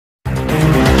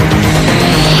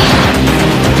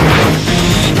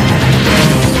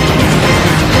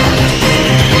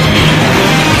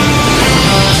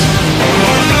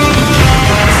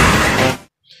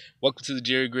Welcome to the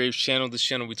Jerry Graves channel. This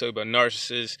channel we talk about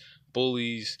narcissists,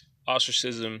 bullies,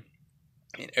 ostracism,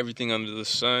 and everything under the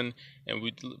sun. And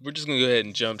we're just gonna go ahead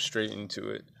and jump straight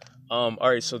into it. All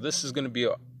right, so this is gonna be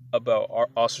about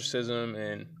ostracism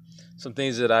and some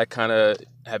things that I kind of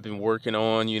have been working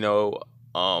on.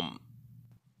 All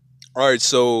right,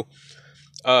 so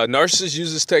narcissists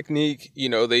use this technique.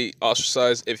 They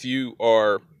ostracize if you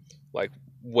are like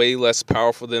way less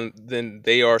powerful than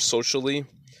they are socially.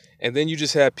 And then you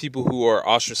just have people who are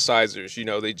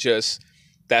ostracizers.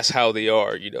 That's how they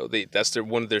are. That's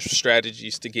one of their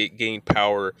strategies to gain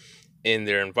power in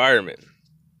their environment.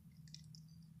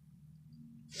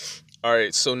 All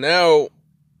right, so now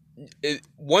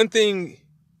one thing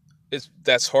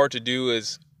that's hard to do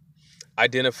is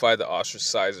identify the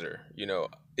ostracizer.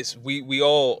 We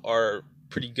all are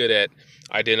pretty good at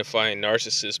identifying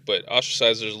narcissists, but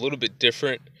ostracizers is a little bit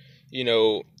different.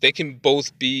 They can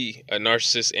both be a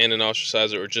narcissist and an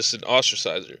ostracizer, or just an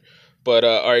ostracizer. But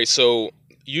all right, so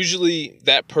usually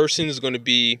that person is going to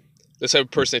be the type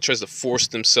of person that tries to force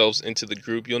themselves into the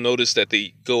group. You'll notice that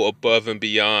they go above and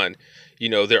beyond.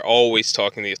 They're always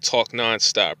talking. They talk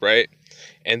nonstop, right?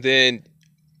 And then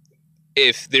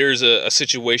if there's a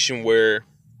situation where,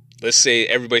 let's say,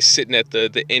 everybody's sitting at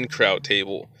the in crowd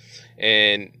table,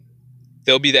 and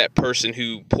there'll be that person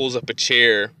who pulls up a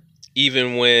chair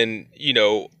even when,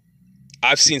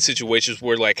 I've seen situations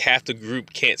where like half the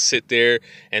group can't sit there.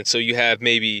 And so you have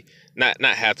maybe not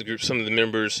half the group, some of the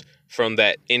members from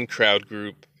that in crowd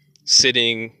group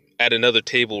sitting at another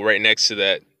table right next to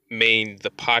the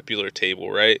popular table,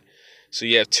 right? So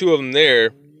you have two of them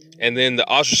there, and then the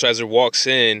ostracizer walks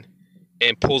in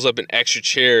and pulls up an extra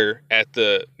chair at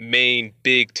the main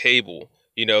big table,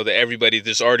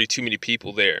 there's already too many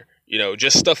people there.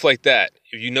 Just stuff like that.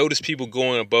 If you notice people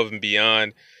going above and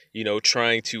beyond,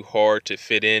 trying too hard to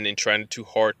fit in and trying too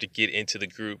hard to get into the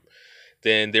group,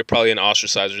 then they're probably an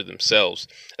ostracizer themselves,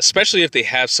 especially if they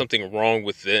have something wrong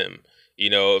with them.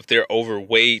 If they're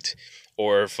overweight,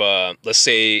 or if, let's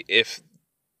say, if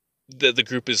the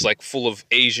group is like full of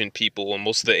Asian people and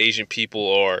most of the Asian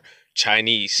people are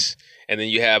Chinese, and then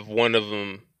you have one of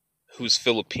them who's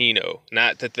Filipino.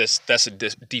 Not that that's a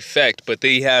defect, but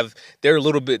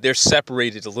they're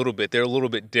separated a little bit. They're a little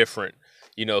bit different,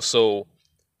 so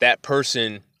that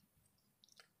person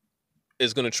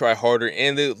is going to try harder,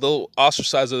 and they'll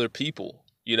ostracize other people,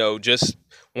 just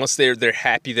once they're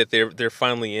happy that they're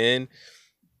finally in,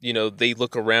 they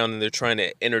look around and they're trying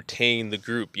to entertain the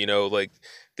group, like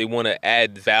they want to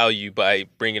add value by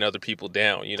bringing other people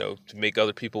down, to make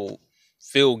other people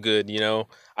feel good.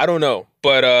 I don't know,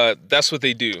 but that's what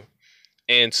they do.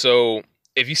 And so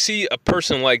if you see a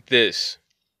person like this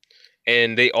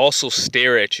and they also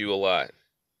stare at you a lot,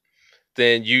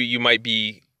 then you might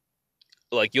be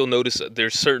like, you'll notice that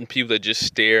there's certain people that just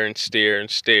stare and stare and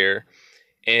stare,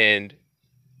 and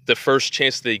the first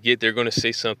chance they get, they're going to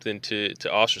say something to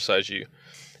ostracize you.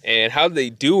 And how they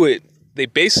do it, they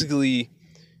basically,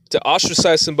 to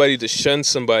ostracize somebody, to shun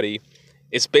somebody,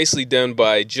 it's basically done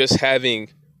by just having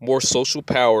more social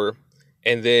power,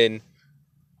 and then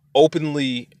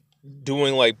openly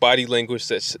doing like body language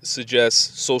that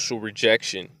suggests social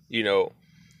rejection,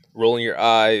 rolling your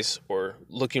eyes or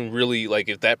looking really, like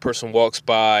if that person walks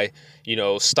by,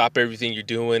 stop everything you're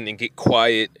doing and get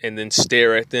quiet and then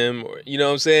stare at them, or, what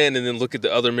I'm saying? And then look at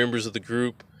the other members of the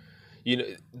group.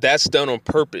 That's done on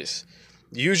purpose.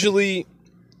 Usually,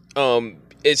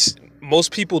 it's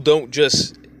most people don't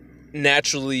just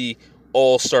naturally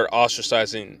all start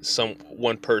ostracizing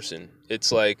one person.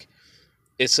 It's like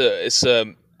it's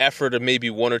a effort of maybe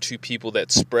one or two people that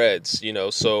spreads,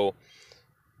 so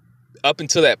up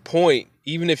until that point,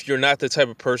 even if you're not the type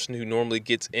of person who normally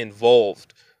gets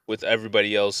involved with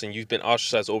everybody else and you've been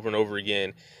ostracized over and over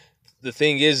again, the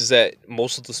thing is that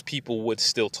most of those people would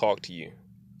still talk to you.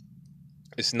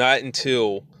 It's not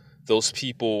until those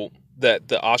people that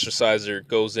the ostracizer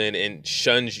goes in and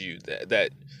shuns you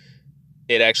that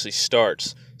it actually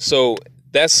starts. So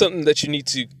that's something that you need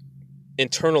to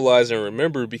internalize and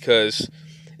remember, because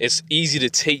it's easy to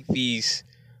take these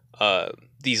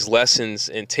lessons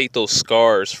and take those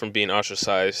scars from being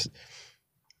ostracized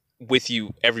with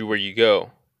you everywhere you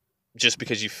go, just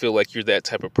because you feel like you're that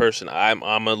type of person. I'm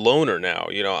a loner now.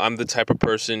 I'm the type of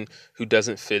person who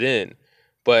doesn't fit in.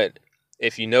 But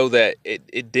if you know that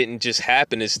it didn't just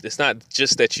happen, it's not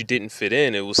just that you didn't fit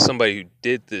in. It was somebody who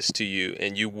did this to you,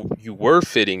 and you were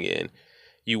fitting in.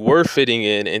 You were fitting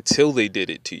in until they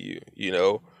did it to you,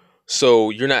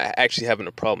 So you're not actually having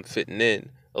a problem fitting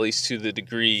in, at least to the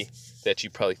degree that you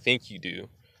probably think you do.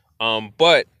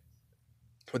 But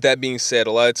With that being said,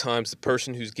 a lot of times the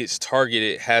person who gets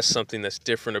targeted has something that's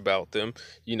different about them.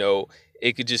 You know,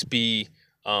 it could just be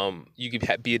you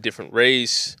could be a different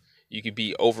race, you could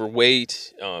be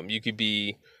overweight, you could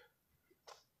be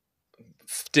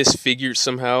disfigured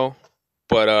somehow.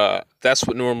 But that's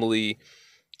what normally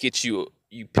gets you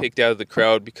picked out of the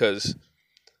crowd, because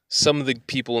some of the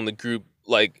people in the group,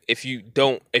 like if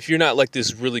you're not like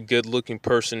this really good looking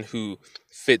person who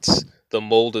fits the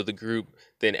mold of the group,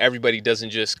 then everybody doesn't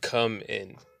just come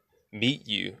and meet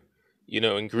you,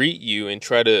 and greet you and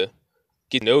try to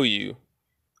get to know you.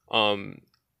 um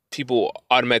People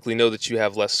automatically know that you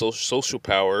have less social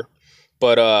power.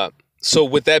 But so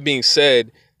with that being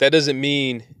said, that doesn't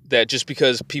mean that just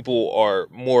because people are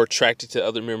more attracted to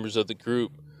other members of the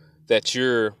group that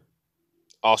you're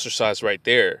ostracized right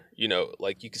there.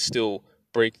 Like, you can still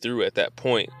break through at that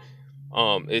point.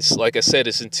 It's like I said,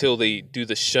 it's until they do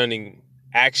the shunning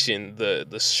action,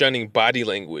 the shunning body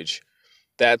language,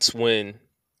 that's when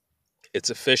it's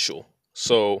official.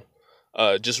 So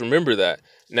just remember that.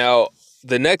 Now,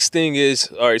 the next thing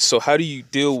is, all right, so how do you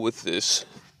deal with this?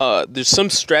 There's some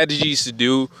strategies to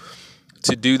do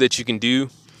that you can do.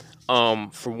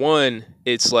 For one,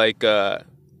 it's like,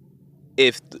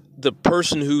 if the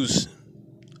person who's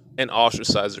an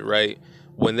ostracizer, right?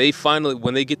 When they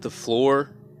get the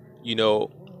floor, you know,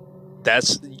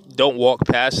 that's don't walk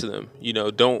past them.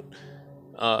 Don't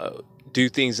uh, do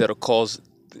things that'll cause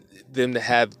them to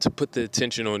have to put the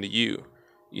attention onto you.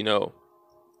 You know.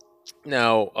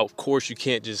 Now, of course, you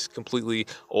can't just completely,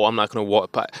 oh, I'm not going to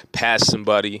walk past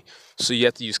somebody. So you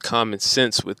have to use common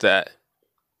sense with that.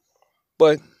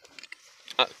 But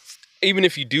uh, even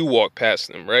if you do walk past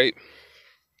them, right,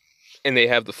 and they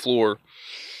have the floor,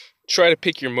 try to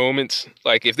pick your moments.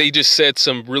 Like, if they just said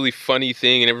some really funny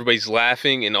thing and everybody's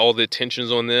laughing and all the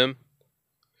attention's on them,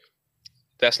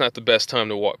 that's not the best time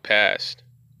to walk past,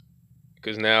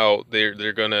 because now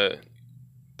they're gonna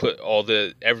put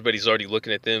everybody's already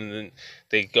looking at them, and then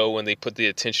they go and they put the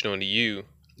attention onto you.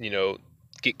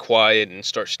 Get quiet and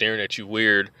start staring at you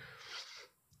weird,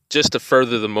 just to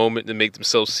further the moment, to make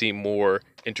themselves seem more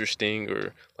interesting,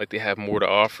 or like they have more to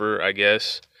offer, I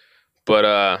guess.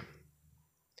 But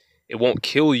it won't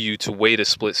kill you to wait a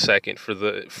split second for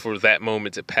that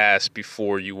moment to pass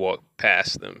before you walk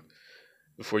past them,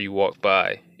 before you walk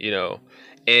by.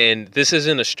 And this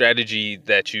isn't a strategy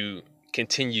that you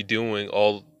continue doing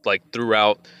all, like,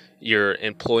 throughout your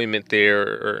employment there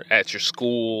or at your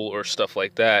school or stuff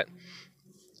like that.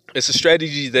 It's a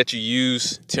strategy that you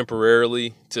use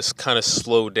temporarily to kind of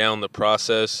slow down the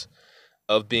process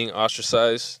of being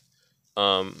ostracized.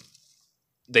 um,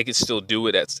 they can still do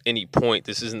it at any point.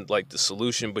 This isn't like the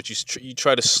solution, but you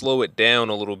try to slow it down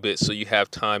a little bit so you have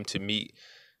time to meet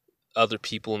other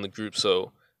people in the group,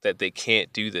 so that they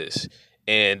can't do this.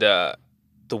 And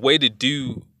the way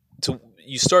to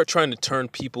you start trying to turn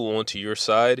people onto your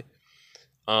side.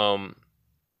 Um,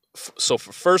 so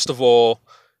first of all,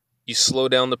 you slow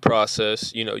down the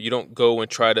process. You don't go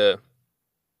and try to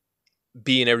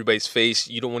be in everybody's face.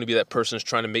 You don't want to be that person who's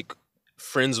trying to make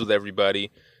friends with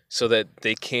everybody so that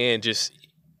they can just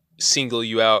single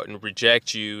you out and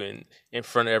reject you and in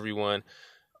front of everyone.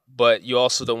 But you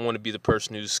also don't want to be the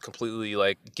person who's completely,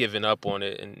 like, given up on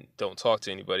it and don't talk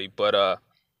to anybody. But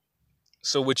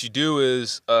so what you do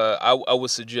is, I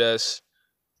would suggest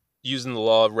using the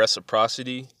law of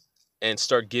reciprocity and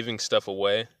start giving stuff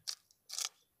away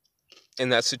in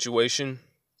that situation.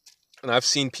 And I've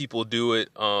seen people do it.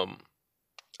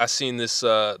 I've seen this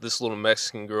little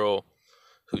Mexican girl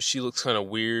who, she looks kind of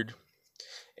weird,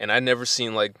 and I never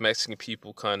seen, like, Mexican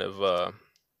people kind of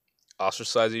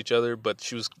ostracize each other, but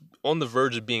she was on the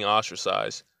verge of being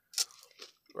ostracized,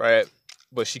 right?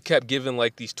 But she kept giving,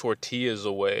 like, these tortillas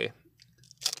away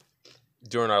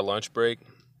during our lunch break,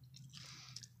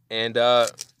 and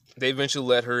they eventually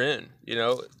let her in.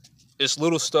 It's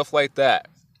little stuff like that.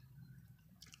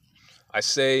 I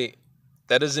say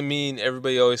that doesn't mean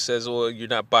everybody always says, "Well, you're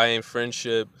not buying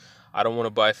friendship. I don't want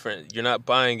to buy friend." You're not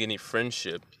buying any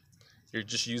friendship. You're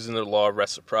just using the law of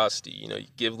reciprocity. You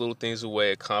give little things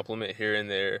away, a compliment here and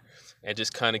there, and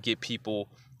just kind of get people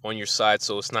on your side,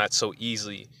 so it's not so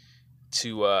easy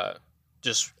to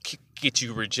just get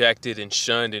you rejected and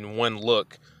shunned in one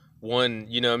look.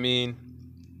 You know what I mean?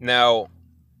 Now,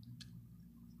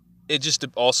 it just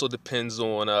also depends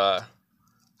on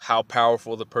how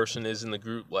powerful the person is in the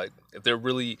group. Like, if they're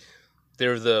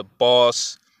the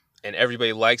boss and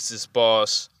everybody likes this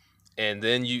boss, and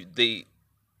then they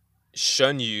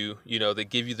shun you, they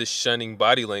give you the shunning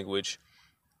body language.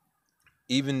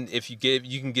 Even if you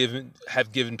can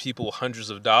have given people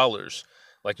hundreds of dollars,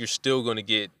 like, you're still going to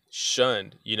get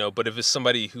shunned, you know. But if it's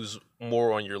somebody who's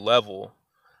more on your level,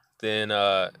 then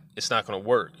it's not going to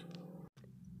work.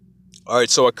 All right,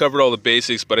 so I covered all the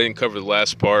basics, but I didn't cover the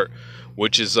last part,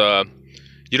 which is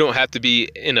you don't have to be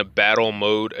in a battle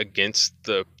mode against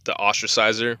the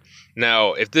ostracizer.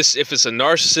 Now, if it's a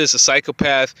narcissist, a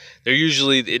psychopath, they're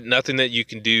usually nothing that you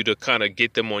can do to kind of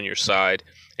get them on your side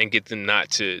and get them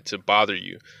not to bother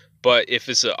you. But if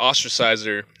it's an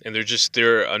ostracizer and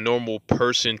they're a normal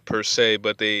person per se,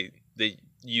 but they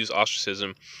use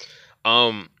ostracism,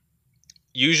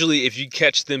 usually if you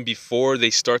catch them before they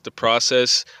start the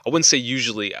process, I wouldn't say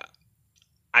usually.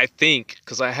 I think,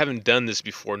 because I haven't done this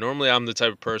before. Normally, I'm the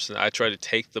type of person I try to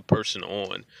take the person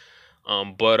on,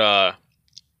 but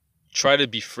try to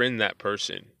befriend that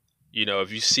person. You know,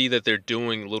 if you see that they're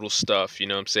doing little stuff, you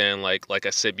know what I'm saying, like I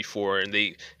said before, and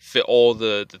they fit all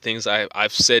the things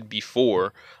I've said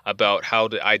before about how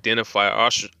to identify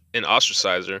an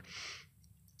ostracizer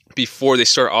before they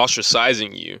start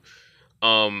ostracizing you.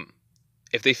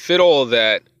 If they fit all of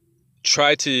that,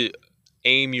 try to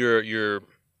aim your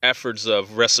efforts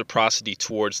of reciprocity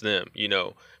towards them. You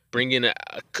know, bring in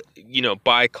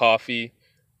buy coffee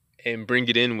and bring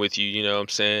it in with you, you know what I'm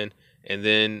saying? And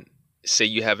then say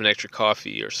you have an extra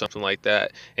coffee or something like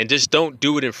that. And just don't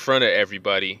do it in front of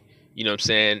everybody. You know what I'm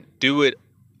saying? Do it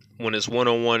when it's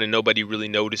one-on-one and nobody really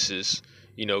notices.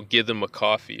 You know, give them a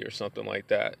coffee or something like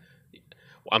that.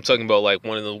 I'm talking about like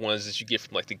one of the ones that you get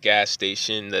from like the gas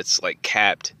station that's like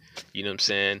capped, you know what I'm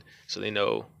saying? So they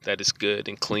know that it's good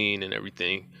and clean and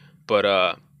everything. But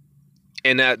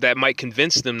and that might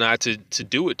convince them not to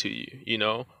do it to you, you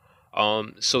know?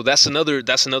 So that's another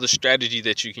strategy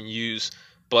that you can use.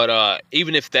 But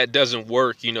even if that doesn't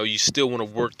work, you know, you still want to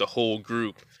work the whole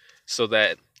group so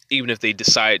that even if they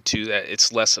decide to, that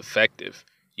it's less effective,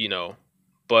 you know.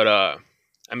 But I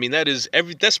mean,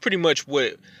 that's pretty much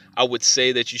what I would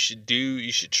say that you should do.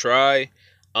 You should try.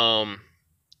 Some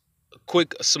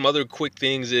other quick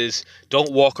things is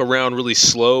don't walk around really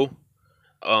slow.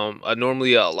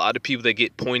 Normally a lot of people that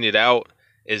get pointed out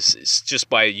is just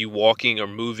by you walking or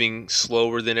moving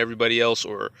slower than everybody else,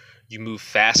 or you move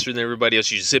faster than everybody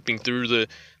else. You're zipping through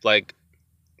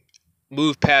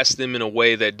move past them in a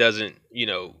way that doesn't, you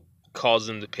know, cause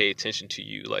them to pay attention to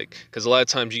you. Like, because a lot of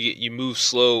times you move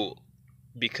slow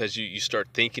because you start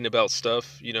thinking about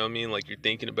stuff, you know what I mean? Like you're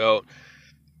thinking about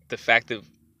the fact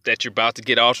that you're about to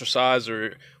get ostracized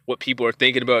or what people are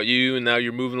thinking about you, and now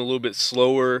you're moving a little bit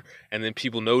slower and then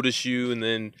people notice you, and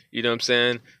then, you know what I'm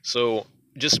saying? So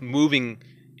just moving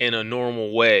in a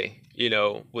normal way, you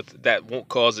know, with that won't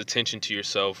cause attention to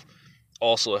yourself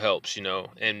also helps, you know.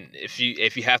 And if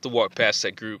you have to walk past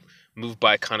that group, move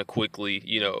by kind of quickly,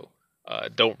 you know.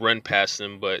 Don't run past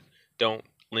them, but don't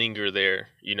linger there,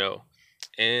 you know.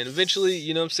 And eventually,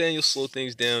 you know what I'm saying, you'll slow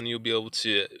things down. You'll be able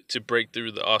to break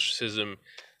through the ostracism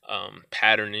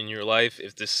pattern in your life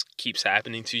if this keeps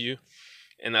happening to you.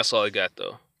 And that's all I got,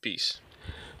 though. Peace.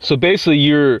 So basically,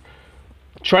 you're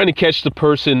trying to catch the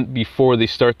person before they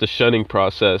start the shunning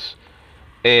process.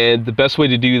 And the best way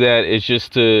to do that is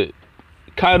just to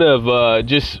kind of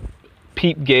just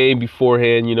peep game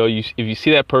beforehand. You know, if you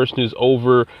see that person who's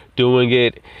overdoing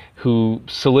it, who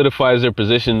solidifies their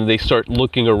position, they start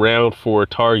looking around for a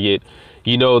target,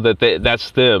 you know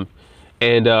that's them.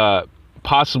 And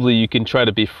possibly you can try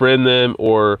to befriend them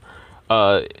or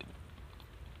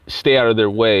stay out of their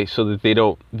way so that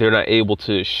they're not able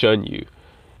to shun you.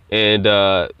 And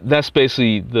that's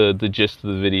basically the gist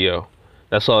of the video.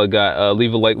 That's all I got.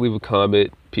 Leave a like, leave a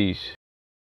comment. Peace.